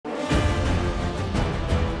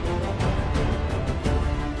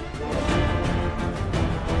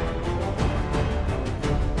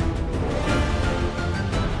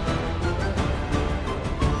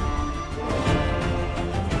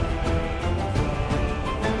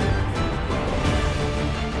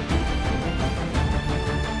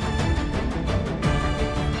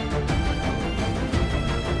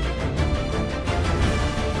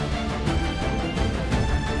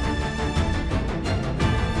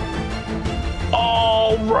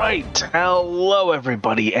Alright, hello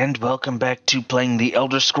everybody, and welcome back to playing the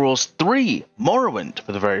Elder Scrolls 3 Morrowind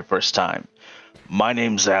for the very first time. My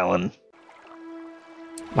name's Alan.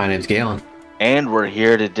 My name's Galen. And we're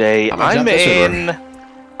here today. I'm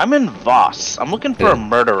in Voss. I'm looking for a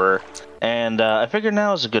murderer, and I figured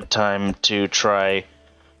now is a good time to try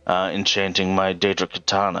enchanting my Daedra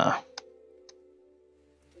Katana.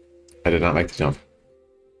 I did not make the jump.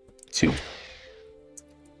 2.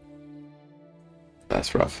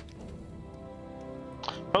 That's rough.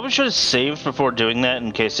 Probably should have saved before doing that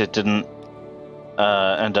in case it didn't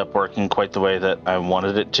end up working quite the way that I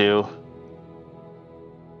wanted it to.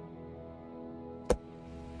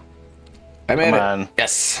 I made Come it.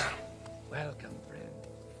 Yes. Welcome, friend.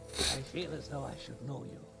 I feel as though I should know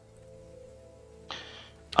you.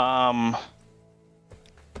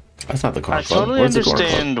 That's not the corner I club. totally Where's the corner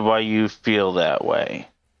understand why you feel that way.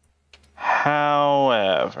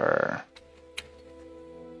 However,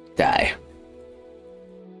 die.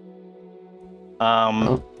 I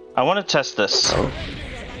want to test this. Oh.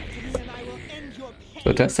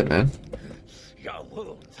 Go test it, man. Your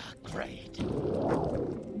wounds are great.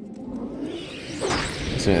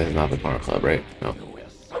 Assuming it's not the corner club, right? No.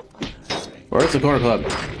 Where's the corner club?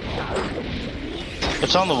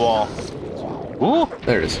 It's on the wall. Ooh!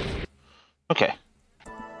 There it is. Okay.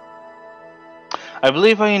 I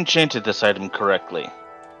believe I enchanted this item correctly.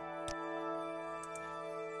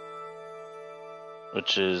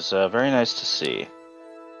 Which is very nice to see.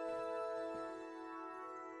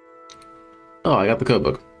 Oh, I got the code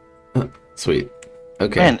book. Sweet.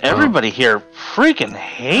 Okay. Man, everybody here freaking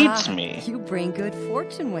hates me. You bring good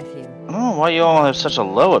fortune with you. I don't know why you all have such a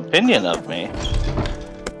low opinion of me.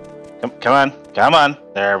 Come on.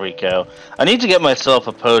 There we go. I need to get myself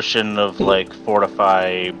a potion of, like,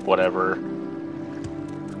 fortify whatever.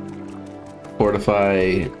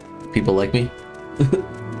 Fortify people like me?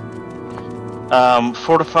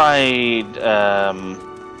 Fortified,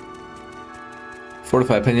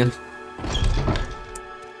 Fortify opinion?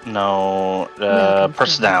 No,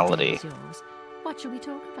 personality. What should we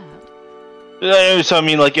talk about? So, I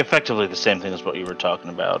mean, like, effectively the same thing as what you were talking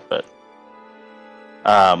about, but...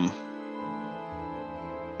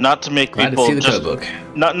 not to make people just...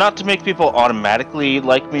 Not to make people automatically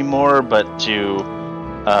like me more, but to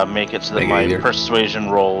make it so that my persuasion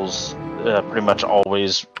rolls pretty much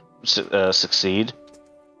always succeed.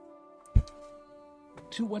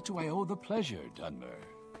 To what do I owe the pleasure, Dunmer?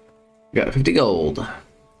 You got 50 gold.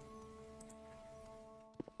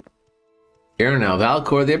 Here now,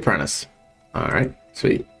 Valcor the Apprentice. Alright,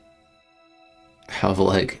 sweet. How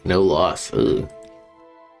like no loss. Ugh.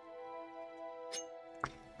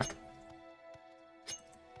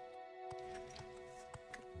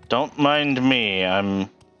 Don't mind me, I'm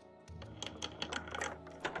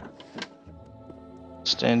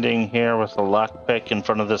standing here with a lockpick in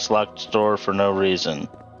front of this locked door for no reason. You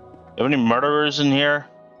have any murderers in here?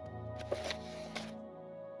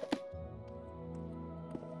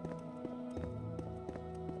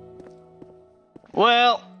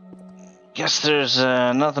 Well, guess there's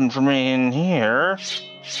nothing for me in here.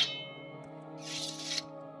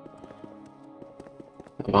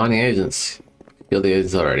 Bonnie agents. Kill the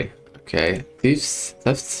agents already. Okay. Thieves.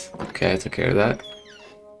 Thefts. Okay, I took care of that.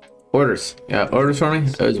 Orders. Yeah, orders for me.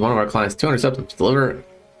 Owes one of our clients 200 substance. Deliver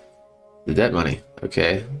the debt money.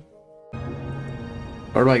 Okay.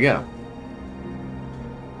 Where do I go?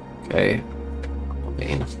 Okay.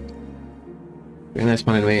 Bring this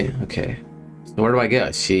money to me. Okay. So where do I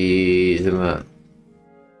go? She's in the...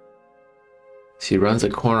 She runs a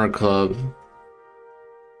corner club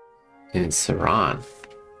in Saran.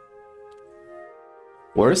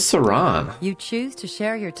 Where's Saran? You choose to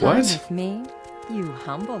share your time with me. You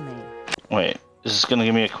humble me. Wait, is this gonna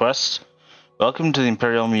give me a quest? Welcome to the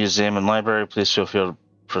Imperial Museum and Library. Please feel free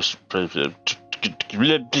to...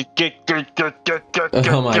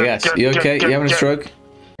 Oh my gosh, you okay? You having a stroke?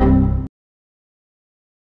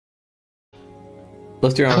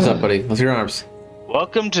 Lift your arms up, buddy. Lift your arms.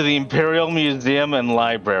 Welcome to the Imperial Museum and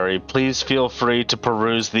Library. Please feel free to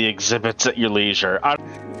peruse the exhibits at your leisure.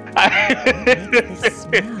 That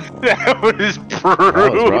was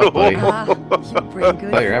brutal. That was rough, buddy. You bring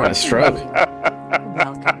good Oh, you're having a stroke.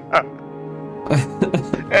 Welcome.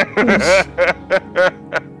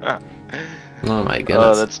 Oh my goodness.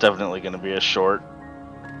 Oh, that's definitely going to be a short.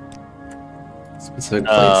 Specific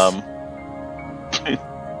place.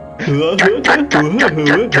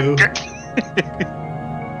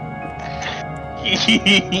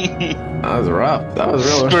 That was rough. That was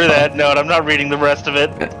real rough. Screw that note. I'm not reading the rest of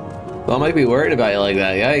it. Well, I might be worried about you like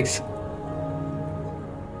that. Yikes.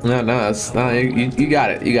 No, that's no. You got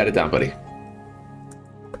it. You got it down, buddy.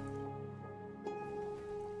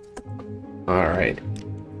 Alright.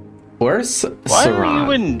 Where's Why Saran? are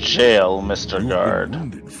you in jail, Mr. Guard?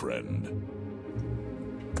 Wounded, friend.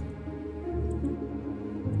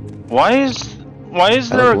 Why is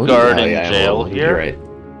there a guard in jail here? You're right.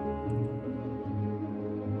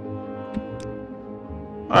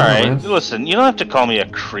 Alright, listen, you don't have to call me a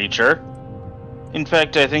creature. In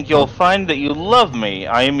fact, I think you'll find that you love me.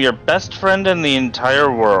 I am your best friend in the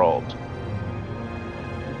entire world.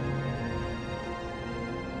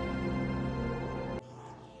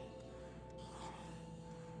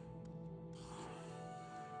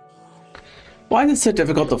 Why is it so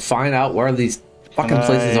difficult to find out where these fucking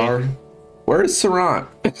places are? Where is Saran?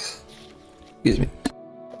 Excuse me.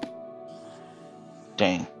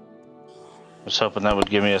 Dang. I was hoping that would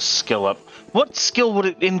give me a skill up. What skill would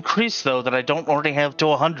it increase, though, that I don't already have to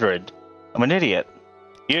 100? I'm an idiot.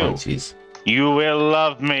 You. Oh, jeez. You will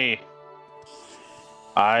love me.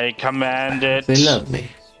 I command it. They love me.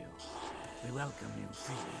 We welcome you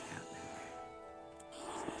freely,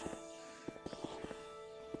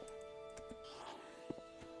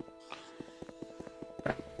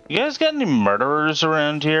 Captain. You guys got any murderers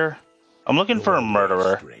around here? I'm looking for a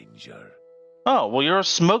murderer. Stranger. Oh, well, you're a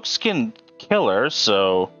smokeskin killer,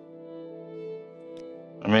 so...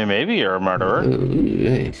 I mean, maybe you're a murderer. Ooh,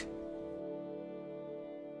 hey.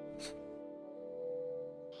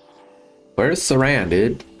 Where's Saran,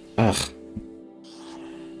 dude? Ugh.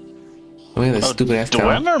 Look at this stupid ass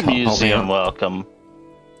Dwemer Museum, welcome.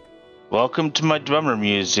 Welcome to my Dwemer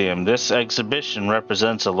Museum. This exhibition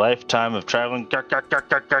represents a lifetime of traveling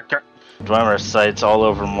Dwemer sites all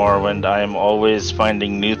over Morrowind. I am always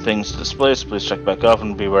finding new things to display, so please check back often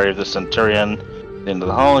and be wary of the Centurion. At the end of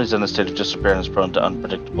the hall, he's in a state of disappearance, prone to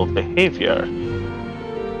unpredictable behavior.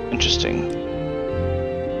 Interesting.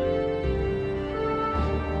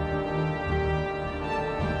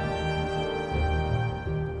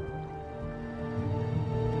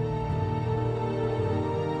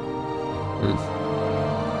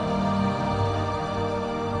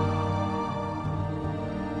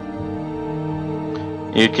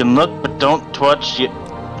 You can look, but don't touch.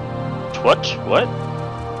 Touch? What?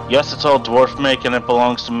 Yes, it's all dwarf make, and it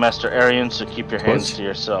belongs to Master Arian, so keep your hands to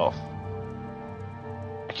yourself.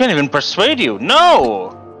 I can't even persuade you. No.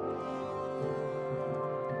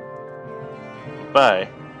 Bye.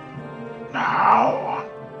 Now.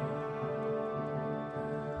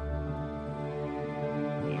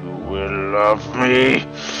 You will love me.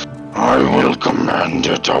 I will command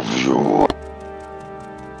it of you.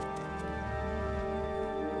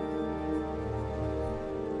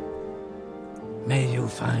 May you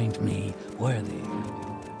find me worthy.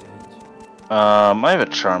 I have a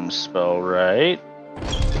charm spell, right?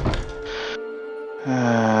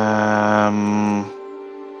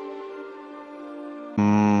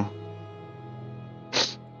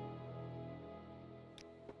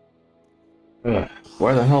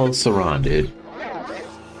 Where the hell is Saran, dude?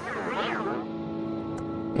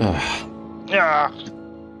 Yeah.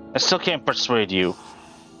 I still can't persuade you.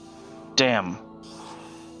 Damn.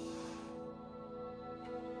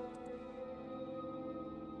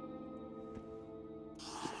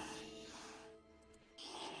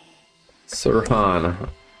 Saran.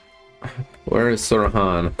 Where is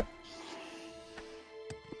Saran?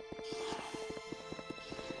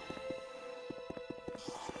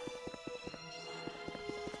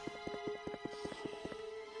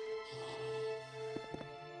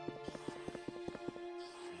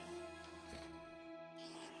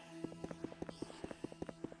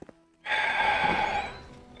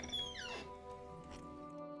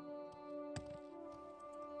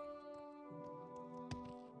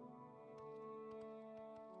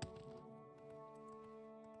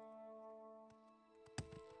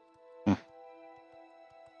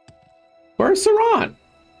 Where's Saran? Am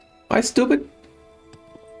I stupid?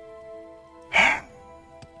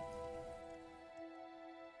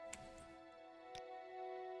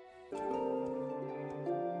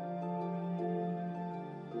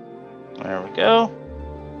 There we go.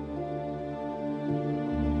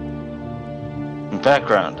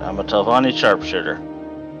 Background, I'm a Telvanni sharpshooter.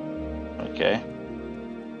 Okay.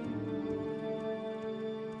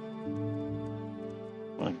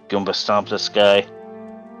 I'm gonna Goomba stomp this guy.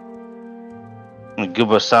 I'm gonna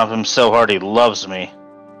Goomba stomp him so hard he loves me.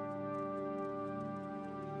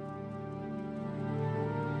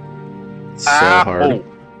 So hard. Oh,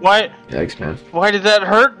 why? Yikes, man. Why did that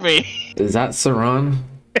hurt me? Is that Saran?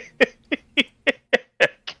 Okay.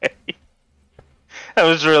 That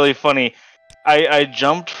was really funny. I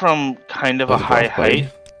jumped from kind of a high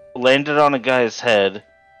height, landed on a guy's head,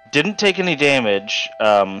 didn't take any damage.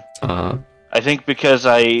 I I think because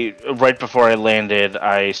right before I landed,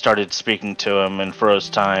 I started speaking to him and froze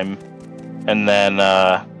time, and then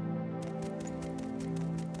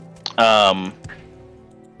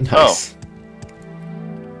Nice.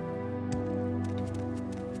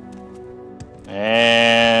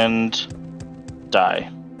 And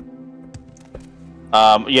die.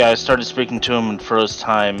 Yeah, I started speaking to him and froze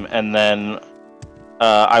time, and then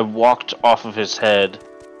I walked off of his head,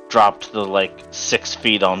 dropped the 6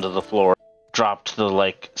 feet onto the floor,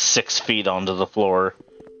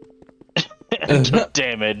 and took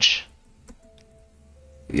damage.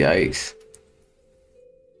 Yikes.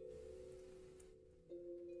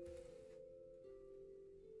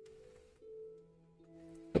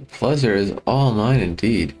 The pleasure is all mine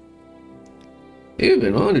indeed. You've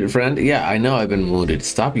been wounded, friend. Yeah, I know I've been wounded.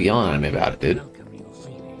 Stop yelling at me about it, dude.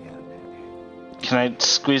 Can I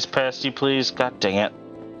squeeze past you, please? God dang it.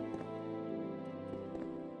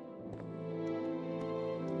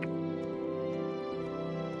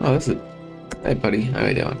 Oh, this is... Hey, buddy. How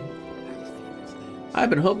you doing? I've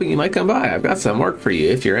been hoping you might come by. I've got some work for you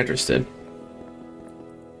if you're interested.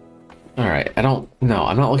 Alright, I'm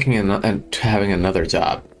not looking at having another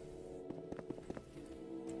job.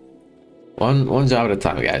 One job at a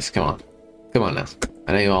time, guys. Come on. Come on now.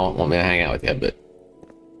 I know you all want me to hang out with you, but...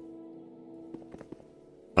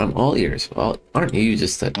 I'm all ears. Well, aren't you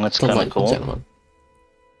just a delightful gentleman?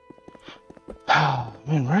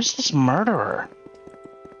 Man, where's this murderer?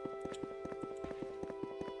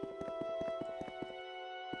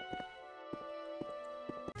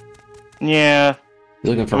 Yeah.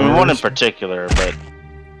 You're looking for one in particular, but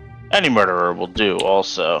any murderer will do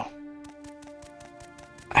also.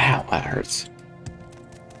 Ow, that hurts.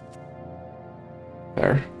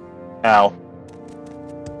 There. Ow.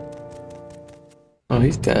 Oh,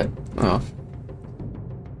 he's dead. Oh.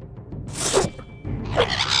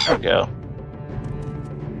 There we go.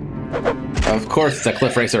 Of course, it's a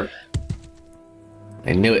cliff racer.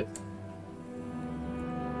 I knew it.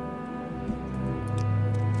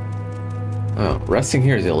 Oh, resting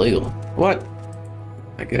here is illegal. What?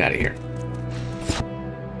 Get out of here.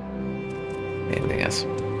 Anything else?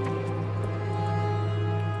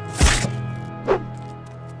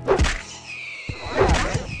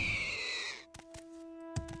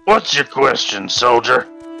 What's your question, soldier?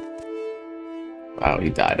 Wow, he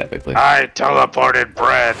died epically. I teleported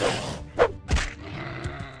bread.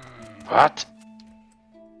 What?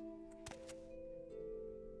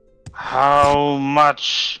 How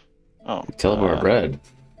much? Oh, teleport bread.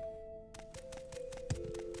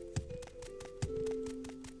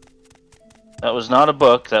 That was not a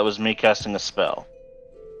book, that was me casting a spell.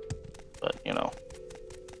 But, you know.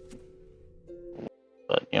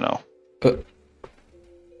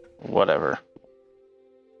 Whatever.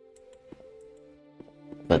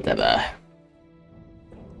 Whatever.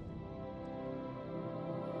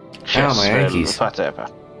 Ow, my Yankees. Whatever.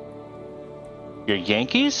 Your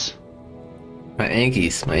Yankees? My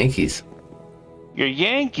Yankees. Your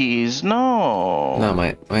Yankees? No. No,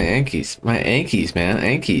 my Yankees. My Yankees, man.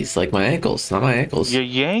 Yankees, like my ankles, not my ankles. Your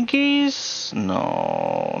Yankees?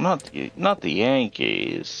 No, not the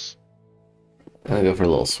Yankees. I'm gonna go for a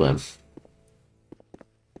little swim.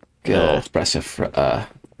 Get a little breath of fresh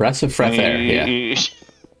air. Yeah.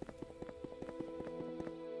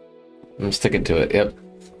 I'm sticking to it. Yep.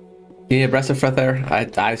 You need a breath of fresh air?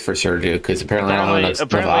 I for sure do, because apparently I'm not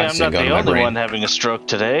the only one having a stroke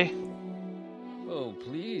today. Oh,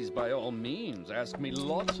 please, by all means, ask me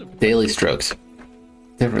lots of daily strokes.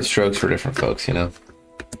 Different strokes for different folks, you know.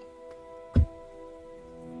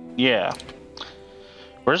 Yeah.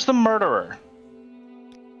 Where's the murderer?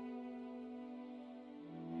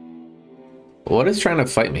 What is trying to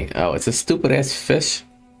fight me? Oh, it's a stupid ass fish.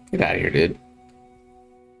 Get out of here, dude.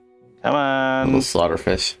 Come on. Little slaughter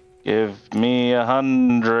fish. Give me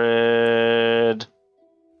 100.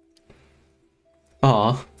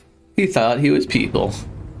 Aw, he thought he was people.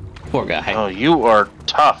 Poor guy. Oh, you are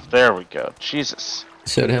tough. There we go. Jesus.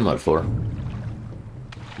 Showed him what for.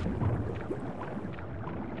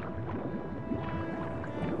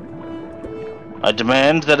 I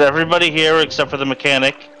demand that everybody here, except for the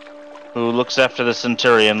mechanic, who looks after the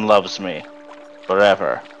Centurion, loves me.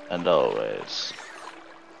 Forever and always.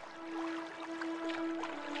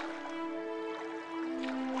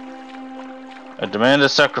 I demand a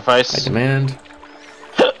sacrifice. I demand.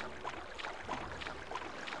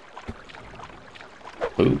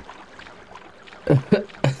 Ooh.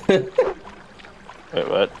 Wait,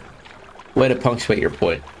 what? Way to punctuate your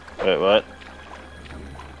point. Wait, what?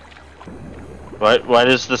 Why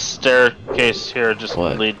does the staircase here just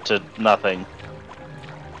lead to nothing?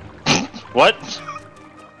 What?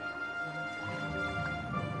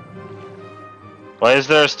 Why is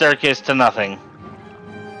there a staircase to nothing?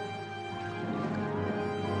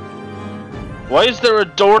 Why is there a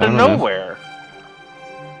door to nowhere?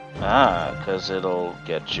 Ah, because it'll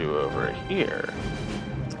get you over here.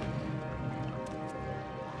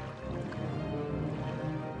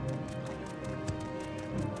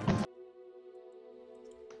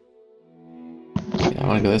 Yeah, I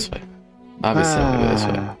want to go this way. Obviously, I want to go this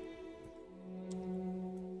way.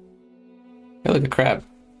 Hey, look, a crab.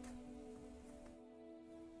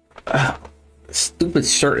 This stupid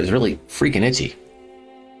shirt is really freaking itchy.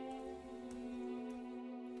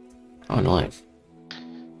 Oh, annoying.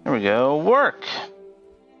 There we go. Work!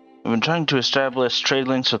 We've been trying to establish trade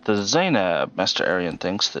links with the Zainab. Master Aryan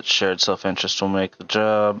thinks that shared self-interest will make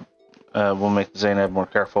the Zainab more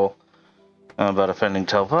careful about offending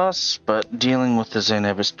Tel'Vas, but dealing with the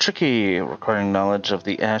Zainab is tricky, requiring knowledge of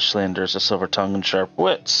the Ashlanders, a silver tongue, and sharp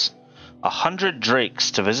wits. 100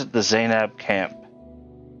 drakes to visit the Zainab camp.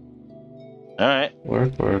 Alright.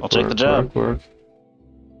 I'll take the job. Work.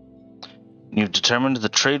 You've determined the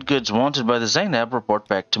trade goods wanted by the Zainab report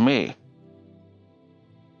back to me.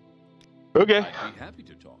 Okay. I'd be happy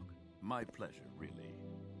to talk. My pleasure, really.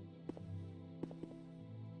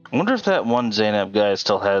 I wonder if that one Zainab guy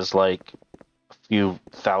still has, like, a few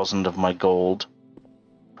thousand of my gold.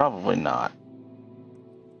 Probably not.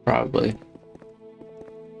 Probably.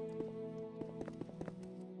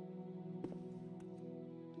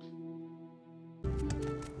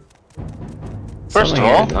 First of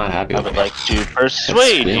all, not happy I would like to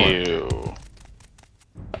persuade you.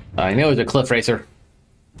 I knew it was a cliff racer.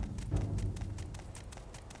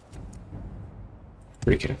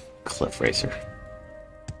 Freaking cliff racer.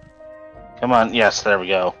 Come on, yes, there we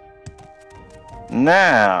go.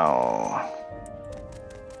 Now,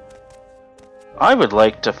 I would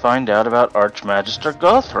like to find out about Archmagister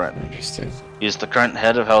Gothran. Interesting. He is the current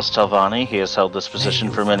head of House Telvanni. He has held this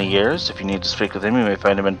position for many years. If you need to speak with him, you may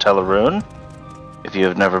find him in Teleruun. If you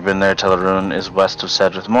have never been there, Teleruun is west of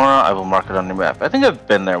Sadrith Mora. I will mark it on your map. I think I've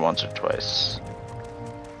been there once or twice.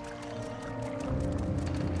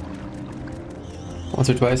 Once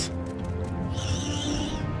or twice?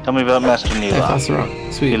 Tell me about Master Nila.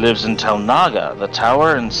 Sweet. He lives in Telnaga, the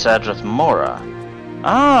tower in Sadrith Mora.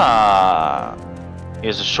 Ah! He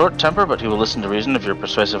has a short temper, but he will listen to reason if you're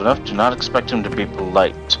persuasive enough. Do not expect him to be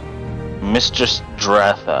polite. Mistress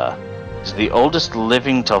Dratha is the oldest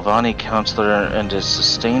living Telvanni counselor and is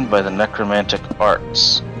sustained by the necromantic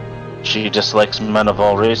arts. She dislikes men of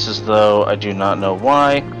all races, though I do not know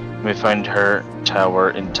why. You may find her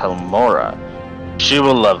tower in Telmora. She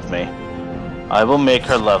will love me. I will make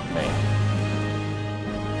her love me.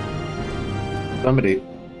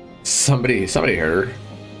 Somebody heard her.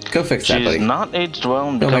 Go fix that, buddy. She's not aged well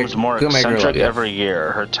and becomes more eccentric every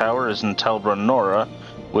year. Her tower is in Telbranora,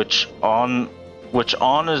 which on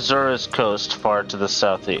Azura's coast far to the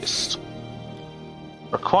southeast.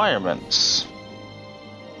 Requirements.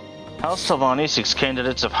 House Telvanni seeks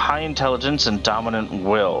candidates of high intelligence and dominant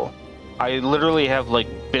will. I literally have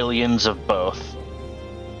like billions of both.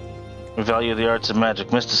 We value the arts of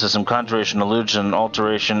magic, mysticism, conjuration, illusion,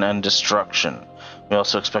 alteration, and destruction. We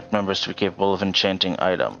also expect members to be capable of enchanting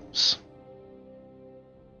items.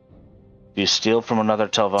 If you steal from another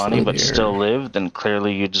Telvanni but still live, then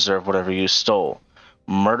clearly you deserve whatever you stole.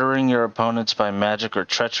 Murdering your opponents by magic or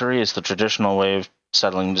treachery is the traditional way of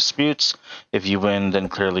settling disputes. If you win, then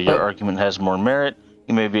clearly your argument has more merit.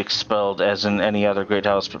 You may be expelled as in any other great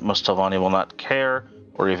house, but most Telvanni will not care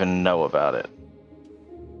or even know about it.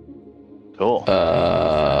 Cool.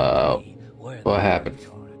 What happened?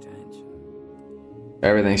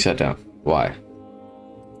 Everything shut down. Why?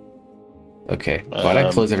 Okay. Why'd I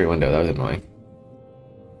close every window? That was annoying.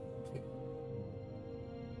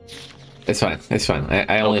 It's fine. It's fine.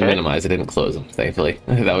 I only minimized. I didn't close them, thankfully.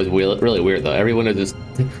 That was really weird, though. Every window just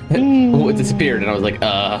disappeared, and I was like,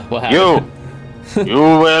 what happened? You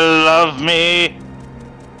will love me.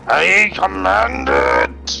 I command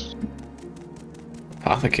it.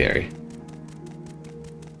 Apothecary.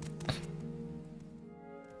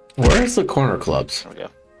 Where's the corner clubs? There we go.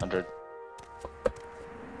 100.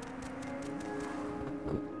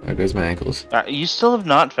 There goes my ankles. You still have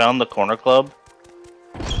not found the corner club?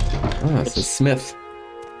 Oh, it's a smith.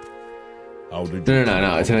 No.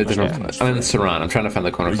 It's in a different. I'm in Saran. I'm trying to find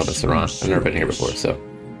the corner club in Saran. I've never been here before, so.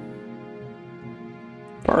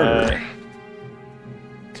 Barter.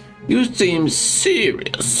 You seem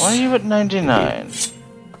serious. Why are you at 99?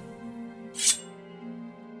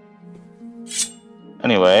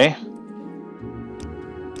 Anyway.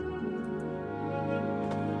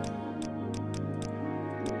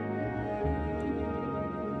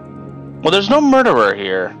 Well, there's no murderer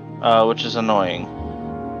here. which is annoying.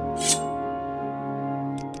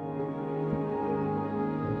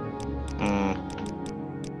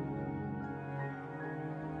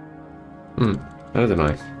 That is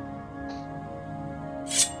annoying.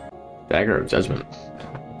 Dagger of Judgment.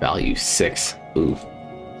 Value 6. Ooh.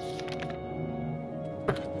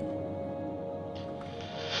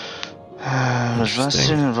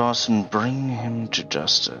 Arrest Voss and bring him to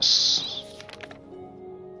justice.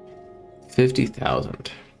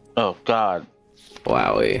 50,000. Oh God.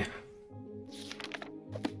 Wowie.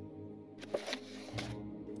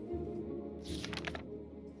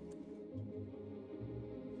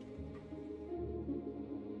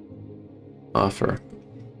 Offer.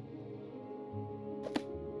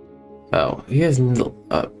 Oh, he has no,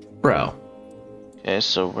 bro. Okay,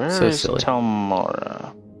 so where is silly.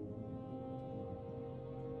 Telmora?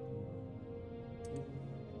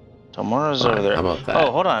 Telmora's over there. How about that?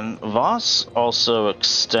 Oh, hold on. Voss also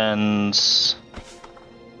extends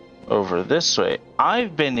over this way.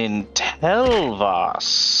 I've been in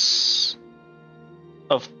Telvoss.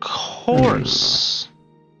 Of course.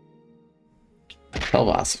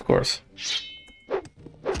 Telvoss, of course.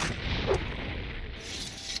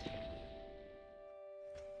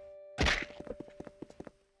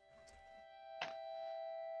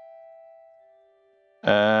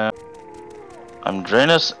 I'm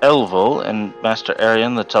Draenus Elvel, and Master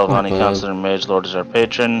Arian, the Telvanni Counselor and Mage Lord, is our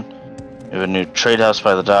patron. We have a new trade house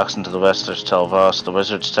by the docks, and to the west there's Telvoss, the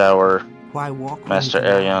Wizard's Tower. Why walk? Master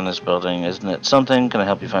Arian is building. Isn't it something? Can I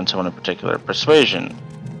help you find someone in particular? Persuasion.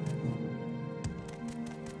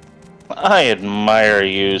 I admire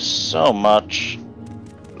you so much.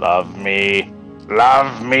 Love me.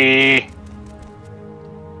 Love me.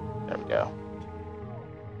 There we go.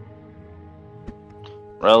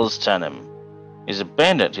 Rel's Tenim. He's a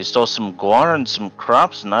bandit. He stole some guar and some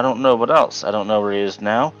crops, and I don't know what else. I don't know where he is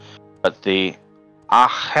now, but the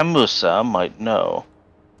Achemusa might know.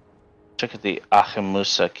 Check out the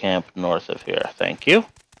Achemusa camp north of here. Thank you.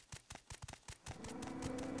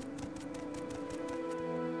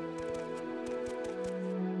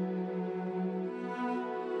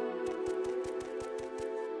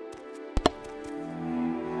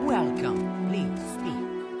 Welcome. Please speak.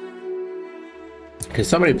 Can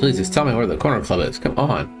somebody please just tell me where the corner club is? Come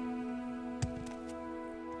on.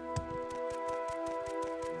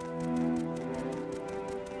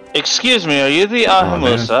 Excuse me, are you the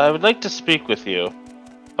Achemusa? I would like to speak with you.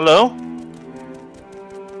 Hello?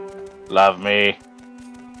 Love me.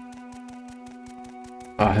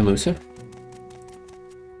 Achemusa?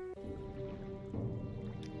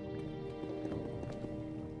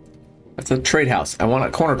 That's a trade house. I want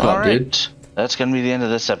a corner club, dude. That's going to be the end of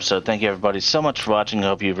this episode. Thank you, everybody, so much for watching. I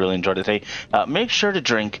hope you've really enjoyed it today. Make sure to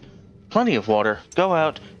drink plenty of water. Go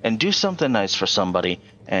out and do something nice for somebody.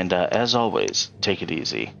 And as always, take it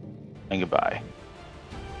easy. And goodbye.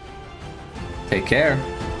 Take care.